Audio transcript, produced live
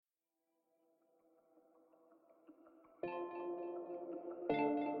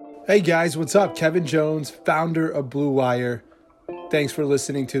Hey guys, what's up? Kevin Jones, founder of Blue Wire. Thanks for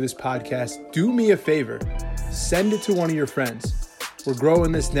listening to this podcast. Do me a favor, send it to one of your friends. We're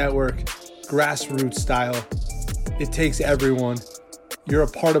growing this network, grassroots style. It takes everyone. You're a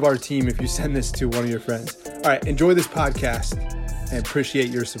part of our team if you send this to one of your friends. All right, enjoy this podcast and appreciate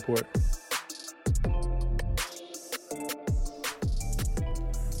your support.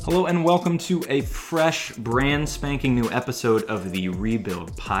 Hello and welcome to a fresh, brand spanking new episode of the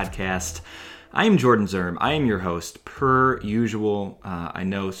Rebuild Podcast. I am Jordan Zerm. I am your host, per usual. I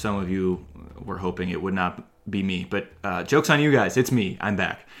know some of you were hoping it would not be me, but joke's on you guys. It's me. I'm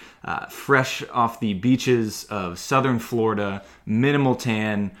back. Fresh off the beaches of southern Florida, minimal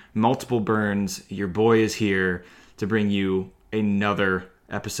tan, multiple burns. Your boy is here to bring you another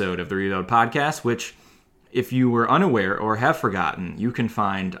episode of the Rebuild Podcast, which, if you were unaware or have forgotten, you can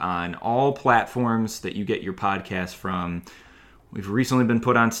find on all platforms that you get your podcast from. We've recently been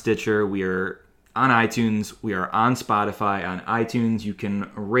put on Stitcher. We are on iTunes. We are on Spotify. On iTunes, you can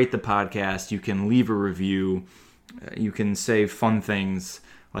rate the podcast. You can leave a review. You can say fun things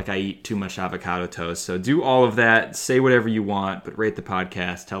like I eat too much avocado toast. So do all of that. Say whatever you want, but rate the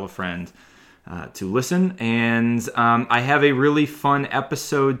podcast. Tell a friend to listen. And I have a really fun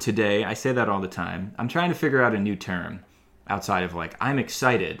episode today. I say that all the time. I'm trying to figure out a new term outside of like, I'm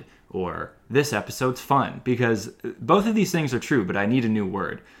excited or this episode's fun, because both of these things are true, but I need a new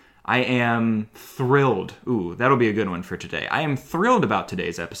word. I am thrilled. Ooh, that'll be a good one for today. I am thrilled about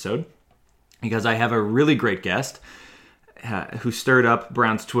today's episode because I have a really great guest who stirred up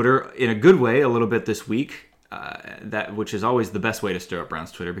Brown's Twitter in a good way a little bit this week. Which is always the best way to stir up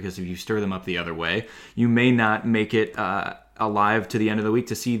Brown's Twitter, because if you stir them up the other way, you may not make it alive to the end of the week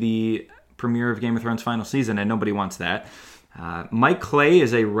to see the premiere of Game of Thrones final season, and nobody wants that. Mike Clay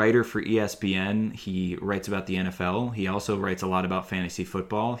is a writer for ESPN. He writes about the NFL. He also writes a lot about fantasy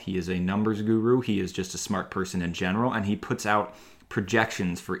football. He is a numbers guru. He is just a smart person in general, and he puts out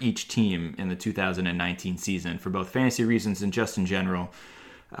projections for each team in the 2019 season for both fantasy reasons and just in general.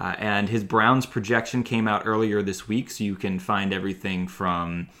 And his Browns projection came out earlier this week, so you can find everything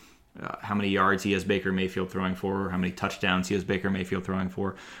from how many yards he has Baker Mayfield throwing for, how many touchdowns he has Baker Mayfield throwing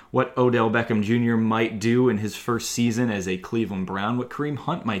for, what Odell Beckham Jr. might do in his first season as a Cleveland Brown, what Kareem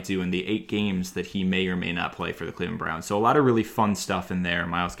Hunt might do in the 8 games that he may or may not play for the Cleveland Browns. So a lot of really fun stuff in there,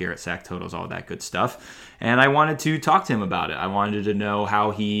 Myles Garrett sack totals, all that good stuff. And I wanted to talk to him about it. I wanted to know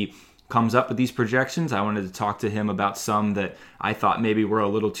how he comes up with these projections. I wanted to talk to him about some that I thought maybe were a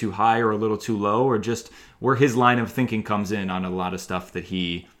little too high or a little too low, or just where his line of thinking comes in on a lot of stuff that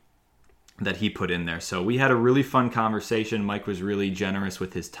he put in there. So we had a really fun conversation. Mike was really generous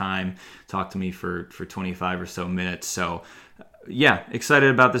with his time, talked to me for 25 or so minutes. So yeah, excited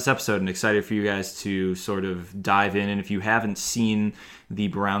about this episode and excited for you guys to sort of dive in. And if you haven't seen the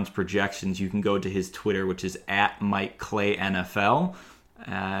Browns projections, you can go to his Twitter, which is @MikeClayNFL.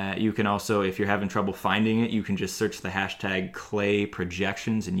 You can also, if you're having trouble finding it, you can just search the hashtag Clay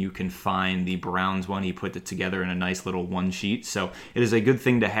projections and you can find the Browns one. He put it together in a nice little one sheet. So it is a good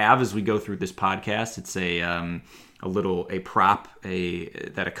thing to have as we go through this podcast. It's a prop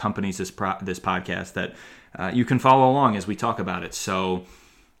that accompanies this podcast that you can follow along as we talk about it. So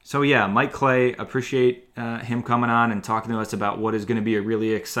yeah, Mike Clay, appreciate him coming on and talking to us about what is going to be a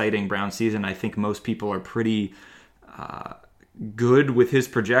really exciting Brown season. I think most people are pretty good with his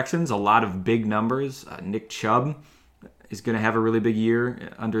projections, a lot of big numbers. Nick Chubb is going to have a really big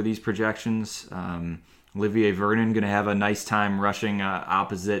year under these projections. Olivier Vernon going to have a nice time rushing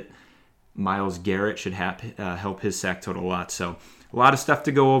opposite Myles Garrett, should help his sack total a lot. So a lot of stuff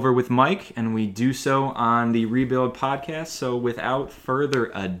to go over with Mike, and we do so on the Rebuild Podcast. So without further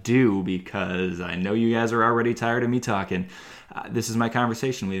ado, because I know you guys are already tired of me talking, this is my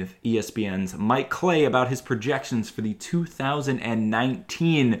conversation with ESPN's Mike Clay about his projections for the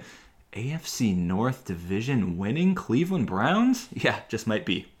 2019 AFC North Division winning Cleveland Browns. Yeah, just might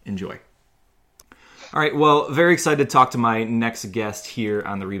be. Enjoy. All right, well, very excited to talk to my next guest here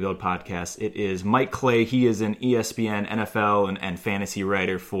on the Rebuild Podcast. It is Mike Clay. He is an ESPN NFL and fantasy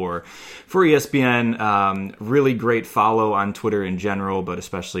writer for ESPN. Really great follow on Twitter in general, but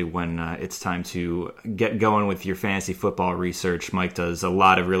especially when it's time to get going with your fantasy football research. Mike does a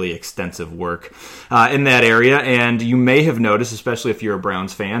lot of really extensive work in that area, and you may have noticed, especially if you're a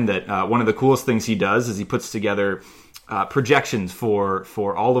Browns fan, that one of the coolest things he does is he puts together projections for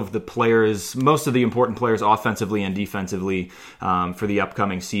all of the players, most of the important players offensively and defensively for the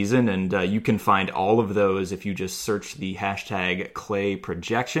upcoming season. And you can find all of those if you just search the hashtag Clay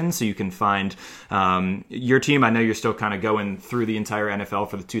projections. So you can find your team. I know you're still kind of going through the entire NFL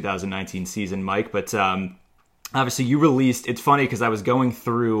for the 2019 season, Mike, but obviously you released, it's funny because I was going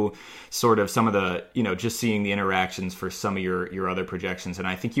through sort of some of the, just seeing the interactions for some of your other projections. And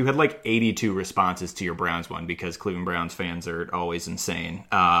I think you had like 82 responses to your Browns one, because Cleveland Browns fans are always insane.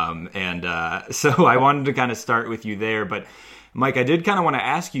 So I wanted to kind of start with you there. But Mike, I did kind of want to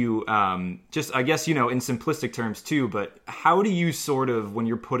ask you, just, I guess, in simplistic terms too, but how do you sort of, when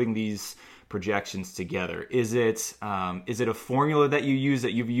you're putting these projections together, is it a formula that you use,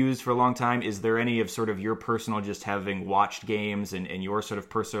 that you've used for a long time? Is there any of sort of your personal, just having watched games and your sort of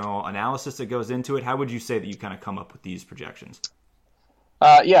personal analysis that goes into it? How would you say that you kind of come up with these projections?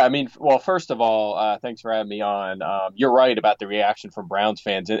 Yeah, I mean, well, first of all, thanks for having me on. You're right about the reaction from Browns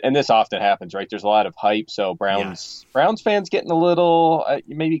fans, and this often happens, right? There's a lot of hype, so Browns fans getting a little,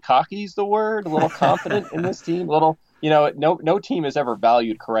 maybe cocky is the word, a little confident in this team, a little, no team is ever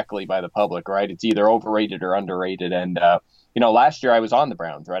valued correctly by the public, right? It's either overrated or underrated, and last year I was on the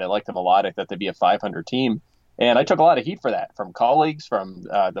Browns, right? I liked them a lot. I thought they'd be a 500 team, and I took a lot of heat for that from colleagues, from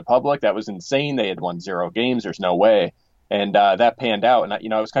the public. That was insane. They had won 0 games. There's no way. And that panned out.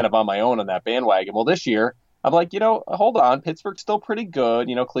 And, I was kind of on my own on that bandwagon. Well, this year, I'm like, hold on. Pittsburgh's still pretty good.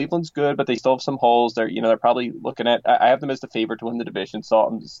 Cleveland's good, but they still have some holes. They're probably looking at – I have them as the favorite to win the division, so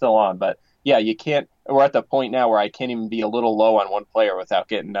I'm still on. But, yeah, you can't – we're at the point now where I can't even be a little low on one player without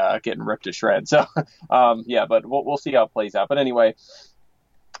getting ripped to shreds. So, but we'll see how it plays out. But anyway,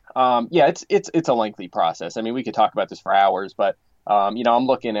 it's a lengthy process. I mean, we could talk about this for hours, but, I'm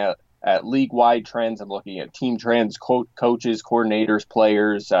looking at league-wide trends. I'm looking at team trends, coaches, coordinators,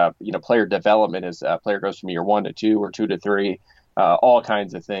 players, player development as a player goes from year 1 to 2 or 2 to 3, all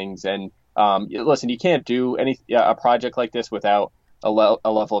kinds of things. And listen, you can't do a project like this without a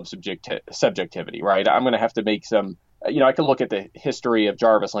level of subjectivity, right? I'm going to have to make some, I can look at the history of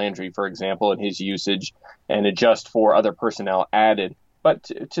Jarvis Landry, for example, and his usage and adjust for other personnel added.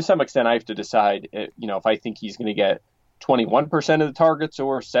 But to some extent, I have to decide, if I think he's going to get 21% of the targets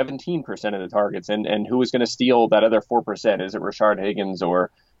or 17% of the targets, and who is going to steal that other 4%? Is it Rashard Higgins or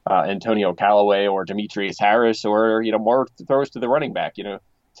Antonio Callaway or Demetrius Harris, or more throws to the running back?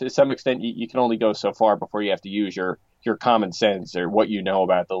 To some extent, you can only go so far before you have to use your common sense or what you know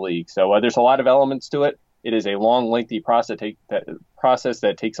about the league. So there's a lot of elements to it. It is a long, lengthy process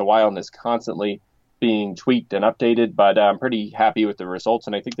that takes a while and is constantly being tweaked and updated, but I'm pretty happy with the results,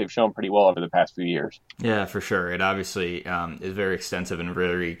 and I think they've shown pretty well over the past few years. Yeah, for sure. It obviously is very extensive and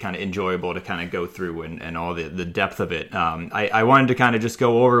very kind of enjoyable to kind of go through and all the depth of it. I wanted to kind of just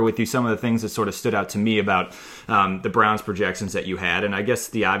go over with you some of the things that sort of stood out to me about the Browns projections that you had, and I guess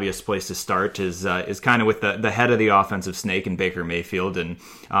the obvious place to start is kind of with the head of the offensive snake in Baker Mayfield, and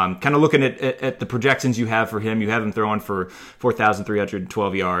kind of looking at the projections you have for him. You have him throwing for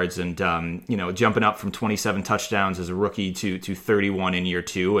 4,312 yards and jumping up from 27 touchdowns as a rookie to 31 in year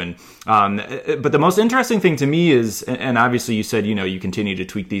 2. And but the most interesting thing to me is, and obviously you said you continue to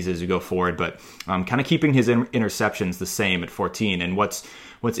tweak these as you go forward, but kind of keeping his interceptions the same at 14. And what's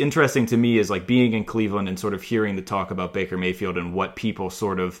interesting to me is like being in Cleveland and sort of hearing the talk about Baker Mayfield and what people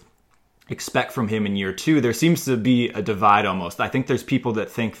sort of expect from him in year 2. There seems to be a divide almost. I think there's people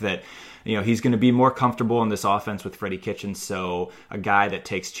that think that he's going to be more comfortable in this offense with Freddie Kitchens, so a guy that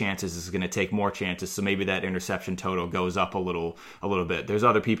takes chances is going to take more chances, so maybe that interception total goes up a little bit. There's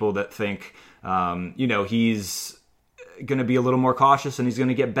other people that think, he's going to be a little more cautious and he's going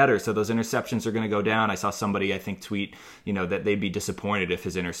to get better, so those interceptions are going to go down. I saw somebody, I think, tweet, that they'd be disappointed if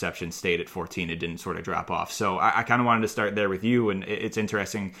his interception stayed at 14. It didn't sort of drop off. So I kind of wanted to start there with you, and it's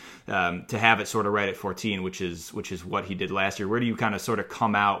interesting to have it sort of right at 14, which is what he did last year. Where do you kind of sort of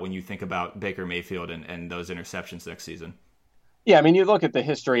come out when you think about Baker Mayfield and those interceptions next season? Yeah, I mean, you look at the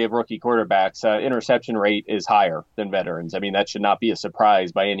history of rookie quarterbacks, interception rate is higher than veterans. I mean, that should not be a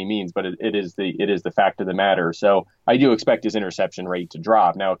surprise by any means, but it is the fact of the matter. So I do expect his interception rate to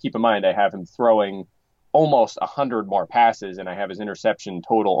drop. Now, keep in mind, I have him throwing almost 100 more passes, and I have his interception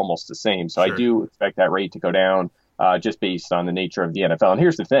total almost the same. So sure. I do expect that rate to go down just based on the nature of the NFL. And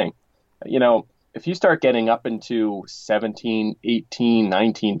here's the thing, if you start getting up into 17, 18,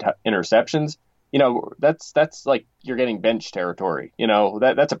 19 interceptions, that's like you're getting bench territory.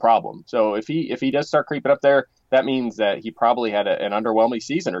 That's a problem. So if he does start creeping up there, that means that he probably had an underwhelming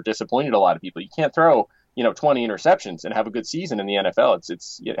season or disappointed a lot of people. You can't throw 20 interceptions and have a good season in the NFL.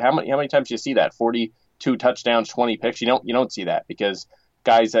 It's how many times do you see that? 42 touchdowns, 20 picks. You don't see that, because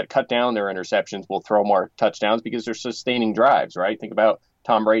guys that cut down their interceptions will throw more touchdowns because they're sustaining drives, right? Think about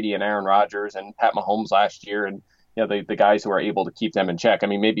Tom Brady and Aaron Rodgers and Pat Mahomes last year, and the guys who are able to keep them in check. I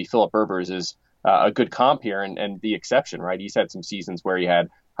mean, maybe Phillip Rivers is a good comp here and the exception, right? He's had some seasons where he had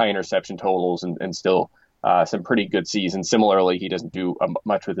high interception totals and still some pretty good seasons. Similarly, he doesn't do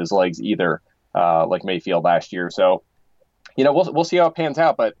much with his legs either. like Mayfield last year. So, we'll see how it pans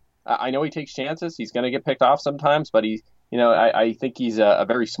out. But I know he takes chances. He's going to get picked off sometimes, but I think he's a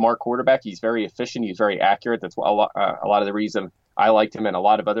very smart quarterback. He's very efficient. He's very accurate. That's a lot of the reason I liked him, and a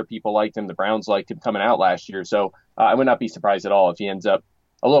lot of other people liked him. The Browns liked him coming out last year. So I would not be surprised at all if he ends up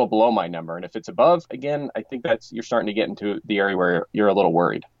a little below my number. And if it's above, again, I think you're starting to get into the area where you're a little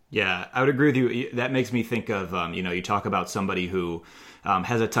worried. Yeah, I would agree with you. That makes me think of, you talk about somebody who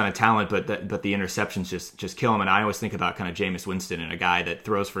has a ton of talent, but the interceptions just kill him. And I always think about kind of Jameis Winston and a guy that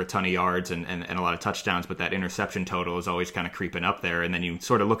throws for a ton of yards and a lot of touchdowns, but that interception total is always kind of creeping up there. And then you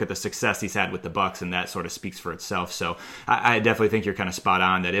sort of look at the success he's had with the Bucs, and that sort of speaks for itself. So I definitely think you're kind of spot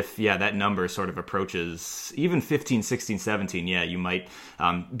on that if, that number sort of approaches even 15, 16, 17, you might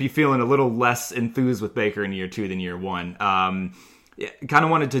be feeling a little less enthused with Baker in year 2 than year 1. Kind of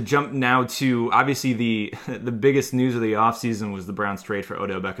wanted to jump now to, obviously, the biggest news of the offseason was the Browns trade for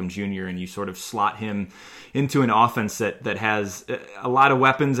Odell Beckham Jr., and you sort of slot him into an offense that has a lot of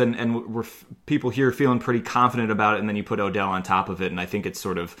weapons, and we're people here feeling pretty confident about it, and then you put Odell on top of it, and I think it's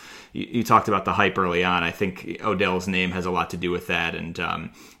sort of, you talked about the hype early on. I think Odell's name has a lot to do with that, and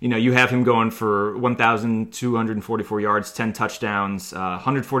you have him going for 1,244 yards, 10 touchdowns,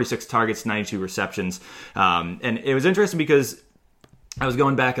 146 targets, 92 receptions, and it was interesting because I was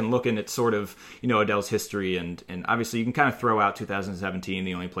going back and looking at sort of, Odell's history, and obviously you can kind of throw out 2017.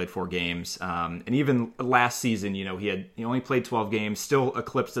 He only played 4 games. And even last season, he only played 12 games, still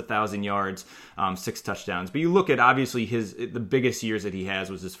eclipsed 1,000 yards, 6 touchdowns. But you look at, obviously, the biggest years that he has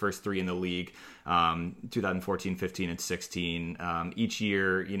was his first 3 in the league. 2014, 15, and 16. Each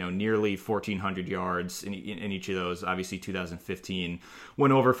year, nearly 1,400 yards in each of those. Obviously, 2015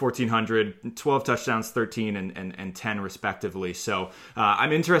 went over 1,400, 12 touchdowns, 13 and 10 respectively. So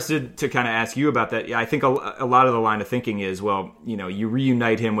I'm interested to kind of ask you about that. Yeah, I think a lot of the line of thinking is, well, you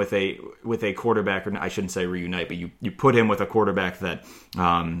reunite him with a quarterback, or I shouldn't say reunite, but you put him with a quarterback that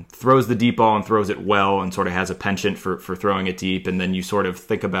throws the deep ball and throws it well and sort of has a penchant for throwing it deep. And then you sort of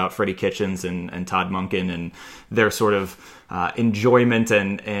think about Freddie Kitchens and Todd Monken and their sort of enjoyment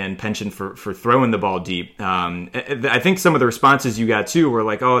and penchant for throwing the ball deep. I think some of the responses you got too were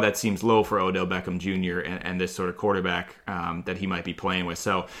like, oh, that seems low for Odell Beckham Jr. and this sort of quarterback that he might be playing with.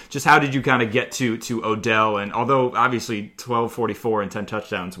 So just how did you kind of get to Odell? And although obviously 1244 and 10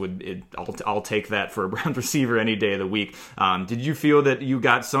 touchdowns I'll take that for a Browns receiver any day of the week. Did you feel that you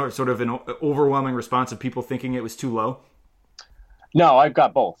got sort of an overwhelming response of people thinking it was too low? No, I've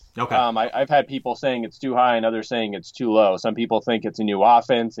got both. Okay. I've had people saying it's too high and others saying it's too low. Some people think it's a new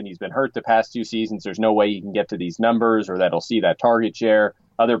offense and he's been hurt the past 2 seasons. There's no way he can get to these numbers or that he'll see that target share.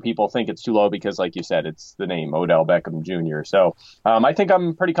 Other people think it's too low because, like you said, it's the name Odell Beckham Jr. So I think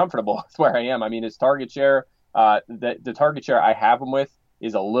I'm pretty comfortable with where I am. I mean, his target share, the target share I have him with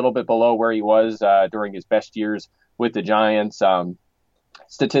is a little bit below where he was during his best years with the Giants.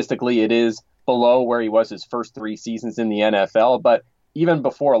 Statistically, it is below where he was his first 3 seasons in the NFL. But even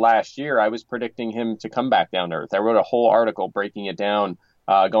before last year, I was predicting him to come back down to earth. I wrote a whole article breaking it down,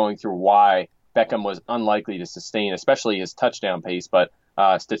 going through why Beckham was unlikely to sustain, especially his touchdown pace. But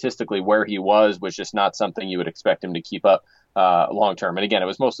statistically, where he was just not something you would expect him to keep up long term. And again, it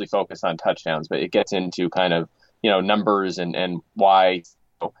was mostly focused on touchdowns, but it gets into kind of, numbers and why.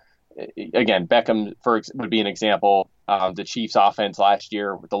 Again, Beckham would be an example. The Chiefs' offense last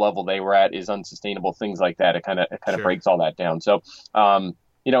year, with the level they were at, is unsustainable. Things like that. It kind of Sure. breaks all that down. So,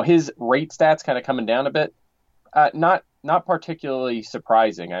 his rate stats kind of coming down a bit. Not particularly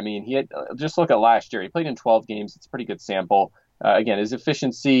surprising. I mean, he had just look at last year. He played in 12 games. It's a pretty good sample. Again, his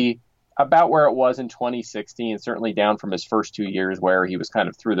efficiency about where it was in 2016, certainly down from his first 2 years where he was kind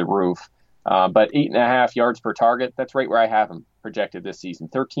of through the roof. But 8.5 yards per target, that's right where I have him projected this season.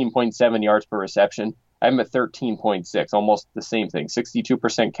 13.7 yards per reception. I have him at 13.6, almost the same thing.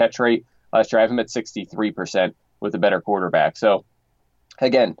 62% catch rate. Last year, I have him at 63% with a better quarterback. So,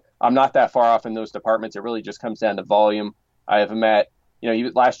 again, I'm not that far off in those departments. It really just comes down to volume. I have him at,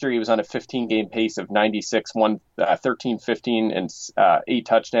 last year he was on a 15-game pace of 96, 13, 15, and 8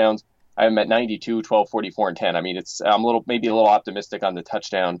 touchdowns. I have him at 92, 12, 44, and 10. I mean, I'm maybe a little optimistic on the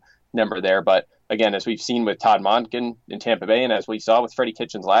touchdown number there. But, again, as we've seen with Todd Monken in Tampa Bay and as we saw with Freddie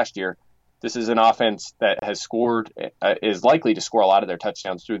Kitchens last year, this is an offense that has scored, is likely to score a lot of their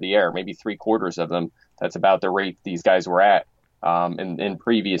touchdowns through the air, maybe 3/4 of them. That's about the rate these guys were at in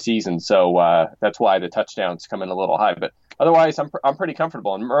previous seasons. So that's why the touchdowns come in a little high. But otherwise, I'm pretty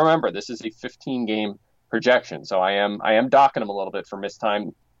comfortable. And remember, this is a 15-game projection, so I am docking him a little bit for missed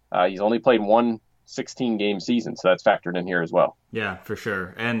time. He's only played 1 16-game season. So that's factored in here as well. Yeah, for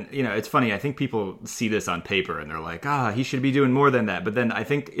sure. And, it's funny. I think people see this on paper and they're like, he should be doing more than that. But then I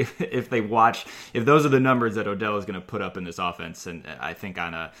think if they watch, if those are the numbers that Odell is going to put up in this offense, and I think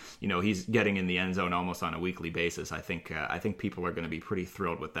he's getting in the end zone almost on a weekly basis, I think people are going to be pretty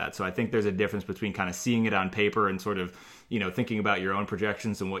thrilled with that. So I think there's a difference between kind of seeing it on paper and sort of, thinking about your own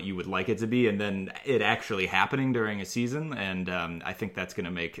projections and what you would like it to be, and then it actually happening during a season. And I think that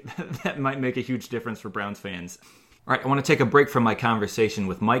might make a huge difference for Browns fans. All right, I want to take a break from my conversation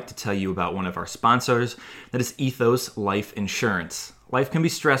with Mike to tell you about one of our sponsors. That is Ethos Life Insurance. Life can be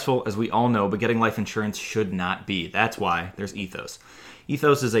stressful, as we all know, but getting life insurance should not be. That's why there's Ethos.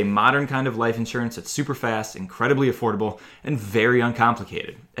 Ethos is a modern kind of life insurance that's super fast, incredibly affordable, and very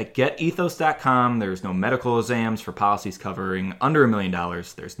uncomplicated. At getethos.com, there's no medical exams for policies covering under $1 million.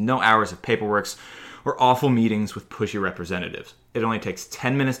 There's no hours of paperwork or awful meetings with pushy representatives. It only takes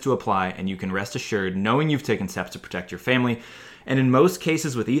 10 minutes to apply, and you can rest assured knowing you've taken steps to protect your family. And in most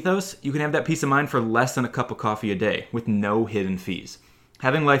cases with Ethos, you can have that peace of mind for less than a cup of coffee a day with no hidden fees.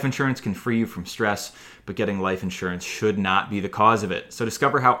 Having life insurance can free you from stress, but getting life insurance should not be the cause of it. So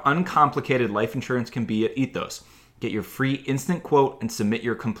discover how uncomplicated life insurance can be at Ethos. Get your free instant quote and submit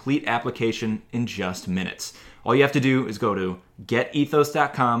your complete application in just minutes. All you have to do is go to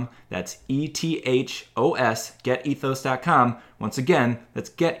getethos.com. That's ETHOS, getethos.com. Once again, that's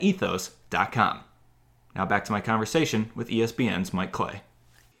getethos.com. Now back to my conversation with ESPN's Mike Clay.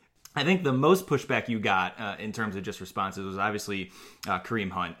 I think the most pushback you got in terms of just responses was obviously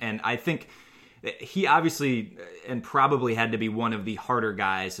Kareem Hunt. And I think he obviously and probably had to be one of the harder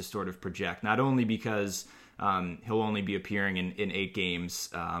guys to sort of project, not only because he'll only be appearing in 8 games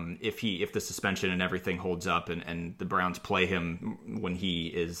if the suspension and everything holds up and the Browns play him when he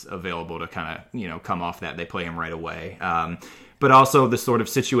is available to kind of come off that. They play him right away. But also the sort of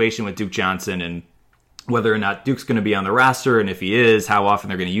situation with Duke Johnson and whether or not Duke's going to be on the roster, and if he is, how often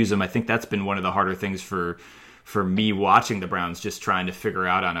they're going to use him. I think that's been one of the harder things for me watching the Browns, just trying to figure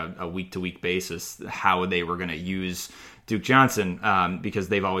out on a week-to-week basis how they were going to use Duke Johnson, because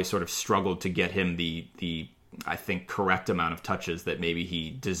they've always sort of struggled to get him the I think correct amount of touches that maybe he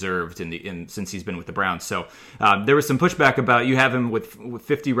deserved since he's been with the Browns. So there was some pushback about you have him with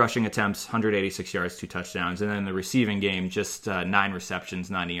 50 rushing attempts, 186 yards, 2 touchdowns, and then in the receiving game, just 9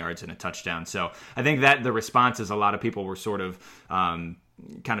 receptions, 90 yards, and a touchdown. So I think that the response is a lot of people were sort of kind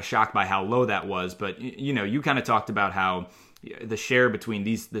of shocked by how low that was. But you kind of talked about how the share between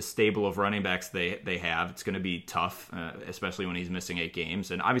the stable of running backs they have, it's going to be tough, especially when he's missing 8 games.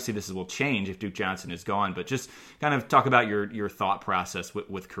 And obviously this will change if Duke Johnson is gone, but just kind of talk about your thought process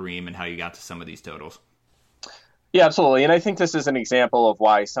with Kareem and how you got to some of these totals. Yeah, absolutely. And I think this is an example of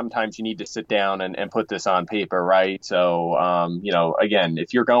why sometimes you need to sit down and put this on paper, right? So, again,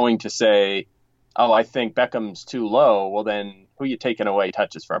 if you're going to say, I think Beckham's too low, well, then who are you taking away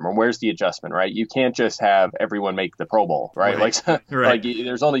touches from, or where's the adjustment, right? You can't just have everyone make the Pro Bowl, right? Like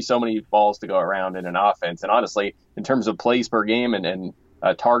there's only so many balls to go around in an offense. And honestly, in terms of plays per game and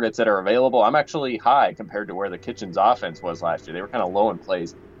targets that are available, I'm actually high compared to where the Kitchens offense was last year. They were kind of low in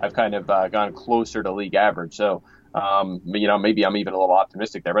plays. I've kind of gone closer to league average. So, maybe I'm even a little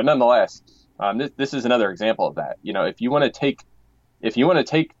optimistic there, but nonetheless, this is another example of that. If you want to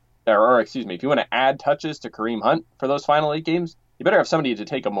add touches to Kareem Hunt for those final 8 games, you better have somebody to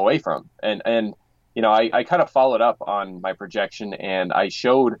take them away from. And I kind of followed up on my projection, and I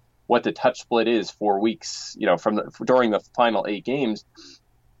showed what the touch split is for weeks, during the final 8 games.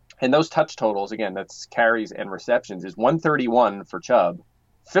 And those touch totals, again, that's carries and receptions, is 131 for Chubb,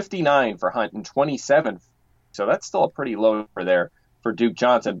 59 for Hunt, and 27. So that's still a pretty low number there for Duke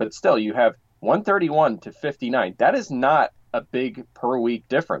Johnson. But still, you have 131 to 59. That is not a big per week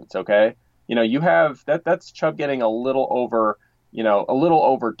difference. Okay. You have that's Chubb getting a little over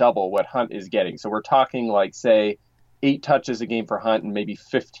double what Hunt is getting. So we're talking like, say, 8 touches a game for Hunt and maybe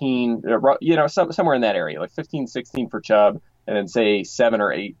 15, somewhere in that area, like 15, 16 for Chubb, and then say 7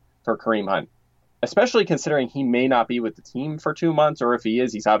 or 8 for Kareem Hunt, especially considering he may not be with the team for 2 months, or if he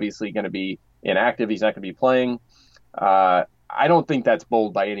is, he's obviously going to be inactive. He's not going to be playing. I don't think that's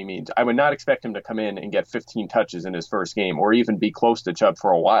bold by any means. I would not expect him to come in and get 15 touches in his first game, or even be close to Chubb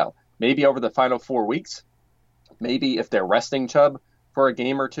for a while. Maybe over the final 4 weeks, maybe if they're resting Chubb for a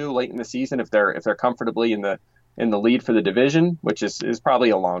game or 2 late in the season, if they're comfortably in the lead for the division, which is probably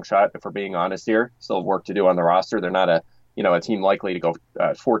a long shot if we're being honest here. Still have work to do on the roster. They're not a team likely to go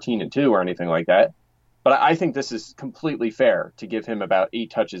 14-2 or anything like that. But I think this is completely fair to give him about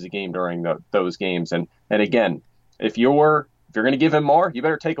 8 touches a game during those games. And again, if you're going to give him more, you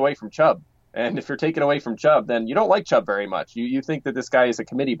better take away from Chubb. And if you're taking away from Chubb, then you don't like Chubb very much. You think that this guy is a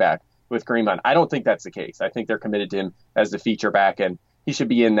committee back. with Kareem Hunt. I don't think that's the case. I think they're committed to him as the feature back, and he should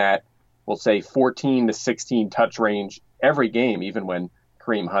be in that, we'll say, 14 to 16 touch range every game, even when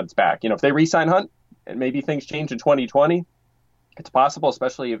Kareem Hunt's back. If they re-sign Hunt, and maybe things change in 2020, it's possible,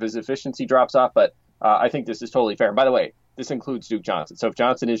 especially if his efficiency drops off. But I think this is totally fair. And by the way, this includes Duke Johnson. So if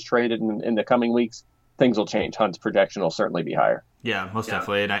Johnson is traded in the coming weeks, things will change. Hunt's projection will certainly be higher. Yeah, most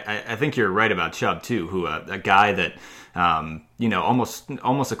definitely. And I think you're right about Chubb, too, who a guy that,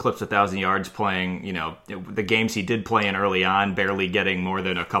 almost eclipsed 1,000 yards playing, the games he did play in early on, barely getting more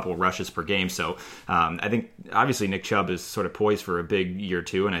than a couple rushes per game. So I think, obviously, Nick Chubb is sort of poised for a big year,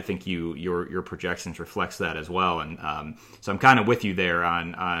 too, and I think your projections reflects that as well. And so I'm kind of with you there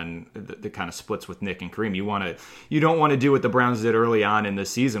on the kind of splits with Nick and Kareem. You don't want to do what the Browns did early on in the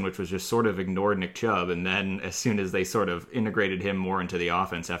season, which was just sort of ignored Nick Chubb, and then as soon as they sort of integrated him more into the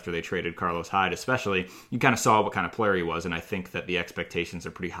offense after they traded Carlos Hyde, especially, you kind of saw what kind of player he was, and I think that the expectations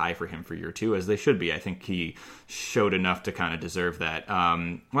are pretty high for him for year two, as they should be. I think he showed enough to kind of deserve that.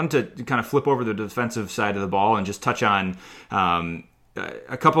 Wanted to kind of flip over the defensive side of the ball and just touch on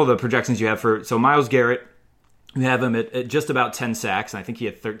a couple of the projections you have so Myles Garrett. We have him at just about 10 sacks, and I think he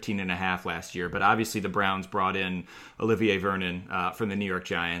had 13 and a half last year. But obviously the Browns brought in Olivier Vernon from the New York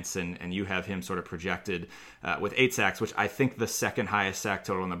Giants, and you have him sort of projected with 8 sacks, which I think the second highest sack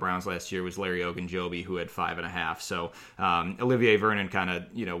total in the Browns last year was Larry Ogunjobi, who had 5.5. So Olivier Vernon kind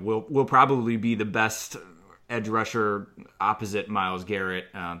of, will probably be the best edge rusher opposite Myles Garrett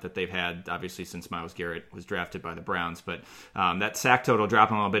that they've had, obviously, since Myles Garrett was drafted by the Browns. But that sack total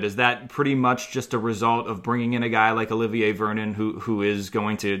dropping a little bit, is that pretty much just a result of bringing in a guy like Olivier Vernon who is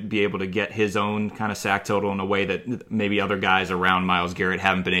going to be able to get his own kind of sack total in a way that maybe other guys around Myles Garrett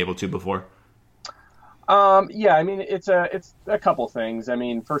haven't been able to before? Yeah, I mean, it's a couple things. I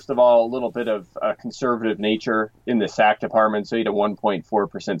mean, first of all, a little bit of conservative nature in the sack department. So he had a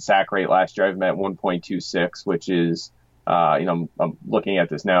 1.4% sack rate last year. I've at 1.26, which is, I'm looking at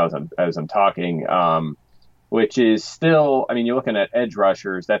this now as I'm talking, which is still, I mean, you're looking at edge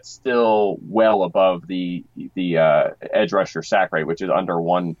rushers, that's still well above the edge rusher sack rate, which is under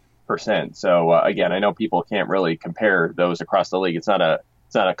 1%. So again, I know people can't really compare those across the league. It's not a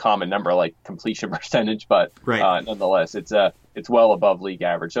common number like completion percentage, but right. Nonetheless, it's well above league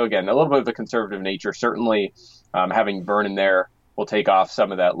average. So again, a little bit of a conservative nature. Certainly, having Vernon there will take off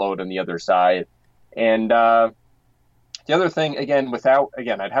some of that load on the other side. And the other thing,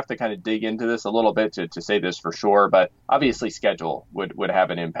 I'd have to kind of dig into this a little bit to say this for sure, but obviously schedule would have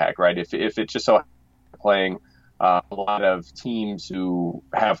an impact, right? If it's just so playing a lot of teams who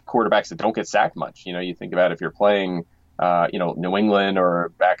have quarterbacks that don't get sacked much. You think about if you're playing New England,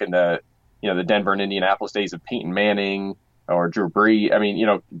 or back in the Denver and Indianapolis days of Peyton Manning or Drew Brees. I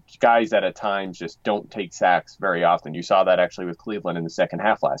mean, guys that at times just don't take sacks very often. You saw that actually with Cleveland in the second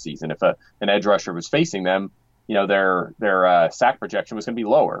half last season. If an edge rusher was facing them, their sack projection was going to be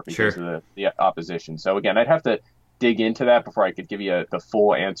lower because of the opposition. So again, I'd have to dig into that before I could give you the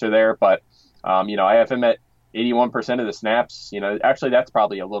full answer there. But I have him at 81% of the snaps. Actually, that's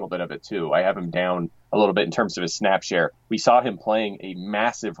probably a little bit of it too. I have him down a little bit in terms of his snap share. We saw him playing a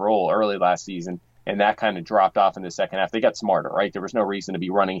massive role early last season, and that kind of dropped off in the second half. They got smarter, right? There was no reason to be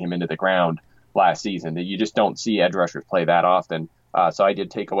running him into the ground last season. You just don't see edge rushers play that often. So I did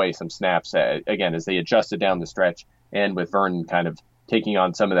take away some snaps, again, as they adjusted down the stretch, and with Vernon kind of taking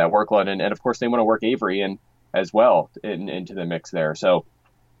on some of that workload. And of course, they want to work Avery in as well into the mix there. So,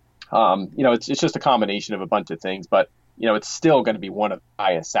 it's just a combination of a bunch of things, but it's still going to be one of the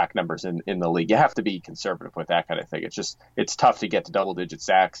highest sack numbers in the league. You have to be conservative with that kind of thing. It's tough to get to double-digit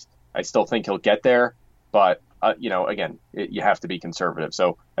sacks. I still think he'll get there, but, again, you have to be conservative.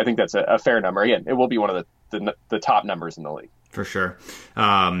 So I think that's a fair number. Again, it will be one of the top numbers in the league. For sure.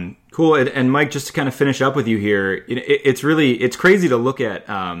 Cool. And Mike, just to kind of finish up with you here, it's crazy to look at,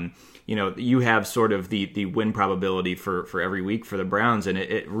 you have sort of the win probability for every week for the Browns, and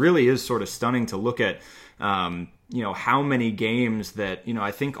it really is sort of stunning to look at, how many games that,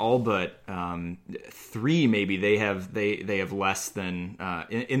 I think all but 3 maybe they have less than,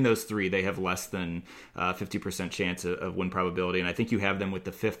 in those 3, they have less than 50% chance of win probability. And I think you have them with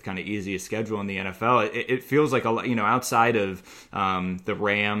the 5th kind of easiest schedule in the NFL. It feels like, outside of the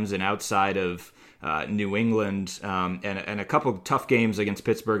Rams and outside of New England, and a couple of tough games against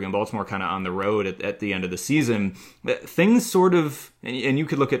Pittsburgh and Baltimore kind of on the road at the end of the season, things sort of, and you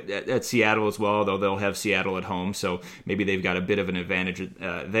could look at Seattle as well, though they'll have Seattle at home, so maybe they've got a bit of an advantage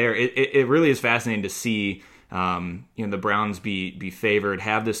there. It really is fascinating to see the Browns be favored,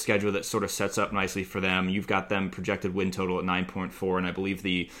 have this schedule that sort of sets up nicely for them. You've got them projected win total at 9.4, and I believe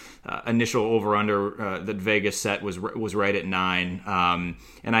the initial over/under that Vegas set was right at 9.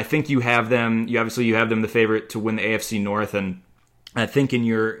 And I think you have them the favorite to win the AFC North, and I think in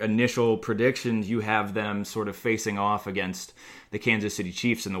your initial predictions, you have them sort of facing off against the Kansas City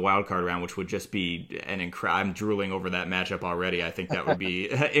Chiefs in the wild card round, which would just be I'm drooling over that matchup already. I think that would be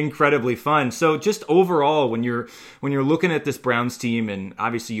incredibly fun. So just overall, when you're looking at this Browns team, and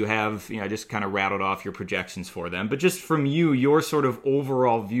obviously you have, I just kind of rattled off your projections for them, but just from you, your sort of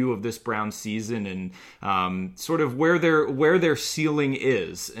overall view of this Browns season and sort of where their ceiling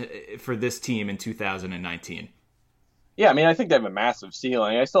is for this team in 2019. Yeah, I mean, I think they have a massive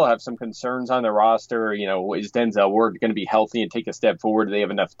ceiling. I still have some concerns on the roster. Is Denzel Ward going to be healthy and take a step forward? Do they have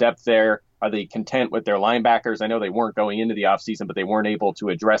enough depth there? Are they content with their linebackers? I know they weren't going into the offseason, but they weren't able to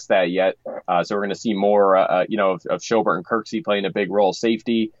address that yet. So we're going to see more, of Schobert and Kirksey playing a big role.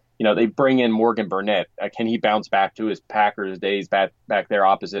 Safety, they bring in Morgan Burnett. Can he bounce back to his Packers days back there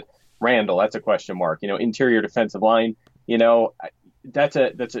opposite Randall? That's a question mark. Interior defensive line, that's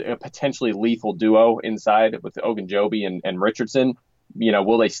a potentially lethal duo inside with Ogunjobi and Richardson.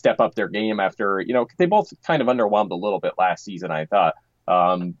 Will they step up their game after, they both kind of underwhelmed a little bit last season, I thought.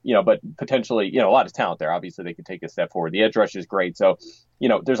 But potentially, a lot of talent there. Obviously, they could take a step forward. The edge rush is great. So,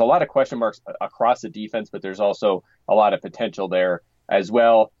 there's a lot of question marks across the defense, but there's also a lot of potential there as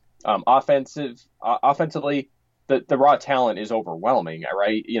well. Offensively, the raw talent is overwhelming,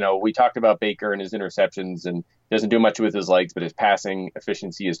 right? We talked about Baker and his interceptions, and doesn't do much with his legs, but his passing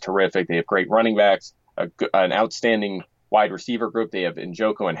efficiency is terrific. They have great running backs, an outstanding wide receiver group. They have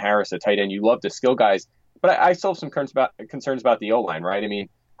Njoku and Harris at tight end. You love the skill guys, but I still have some concerns about the O-line, right? I mean,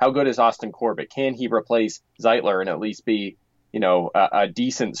 how good is Austin Corbett? Can he replace Zeitler and at least be, a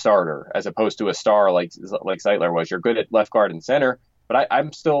decent starter as opposed to a star like Zeitler was? You're good at left guard and center, but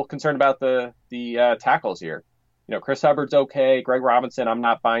I'm still concerned about the tackles here. Chris Hubbard's okay. Greg Robinson, I'm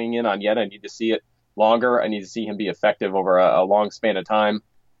not buying in on yet. I need to see it longer. I need to see him be effective over a long span of time.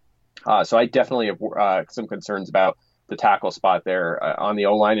 So I definitely have some concerns about the tackle spot there on the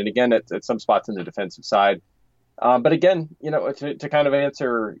O-line. And again, at some spots in the defensive side. But again, to kind of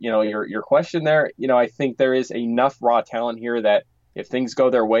answer, your question there, I think there is enough raw talent here that if things go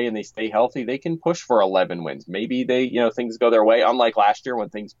their way and they stay healthy, they can push for 11 wins. Maybe things go their way, unlike last year when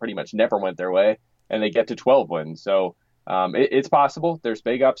things pretty much never went their way and they get to 12 wins. So it's possible. There's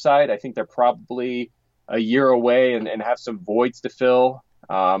big upside. I think they're probably a year away and have some voids to fill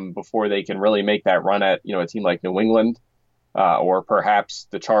before they can really make that run at, a team like New England or perhaps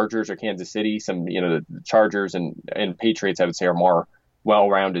the Chargers or Kansas City. The Chargers and Patriots, I would say, are more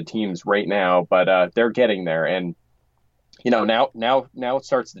well-rounded teams right now, but they're getting there. And, now it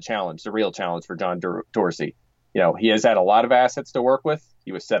starts the real challenge for John Dorsey. He has had a lot of assets to work with.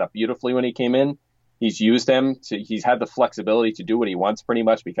 He was set up beautifully when he came in. He's used them he's had the flexibility to do what he wants pretty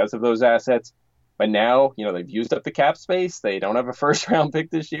much because of those assets. But now, they've used up the cap space. They don't have a first round pick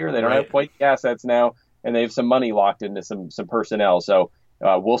this year. They don't have quite the assets now, and they have some money locked into some personnel. So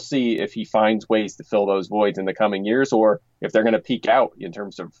we'll see if he finds ways to fill those voids in the coming years, or if they're going to peak out in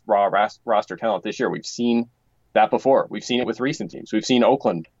terms of raw roster talent this year. We've seen that before. We've seen it with recent teams. We've seen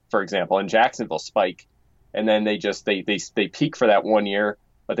Oakland, for example, and Jacksonville spike, and then they peak for that 1 year,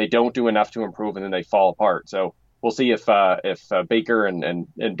 but they don't do enough to improve, and then they fall apart. So we'll see if Baker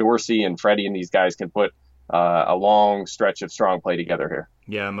and Dorsey and Freddie and these guys can put a long stretch of strong play together here.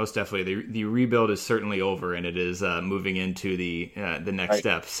 Yeah, most definitely. The rebuild is certainly over, and it is moving into the next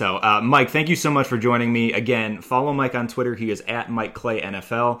step. So, Mike, thank you so much for joining me. Again, follow Mike on Twitter. He is at Mike Clay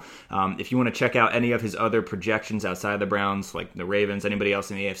NFL. If you want to check out any of his other projections outside the Browns, like the Ravens, anybody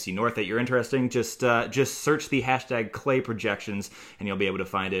else in the AFC North that you're interested in, just search the hashtag Clay projections, and you'll be able to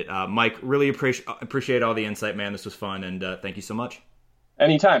find it. Mike, really appreciate all the insight, man. This was fun, and thank you so much.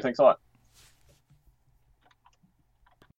 Anytime. Thanks a lot.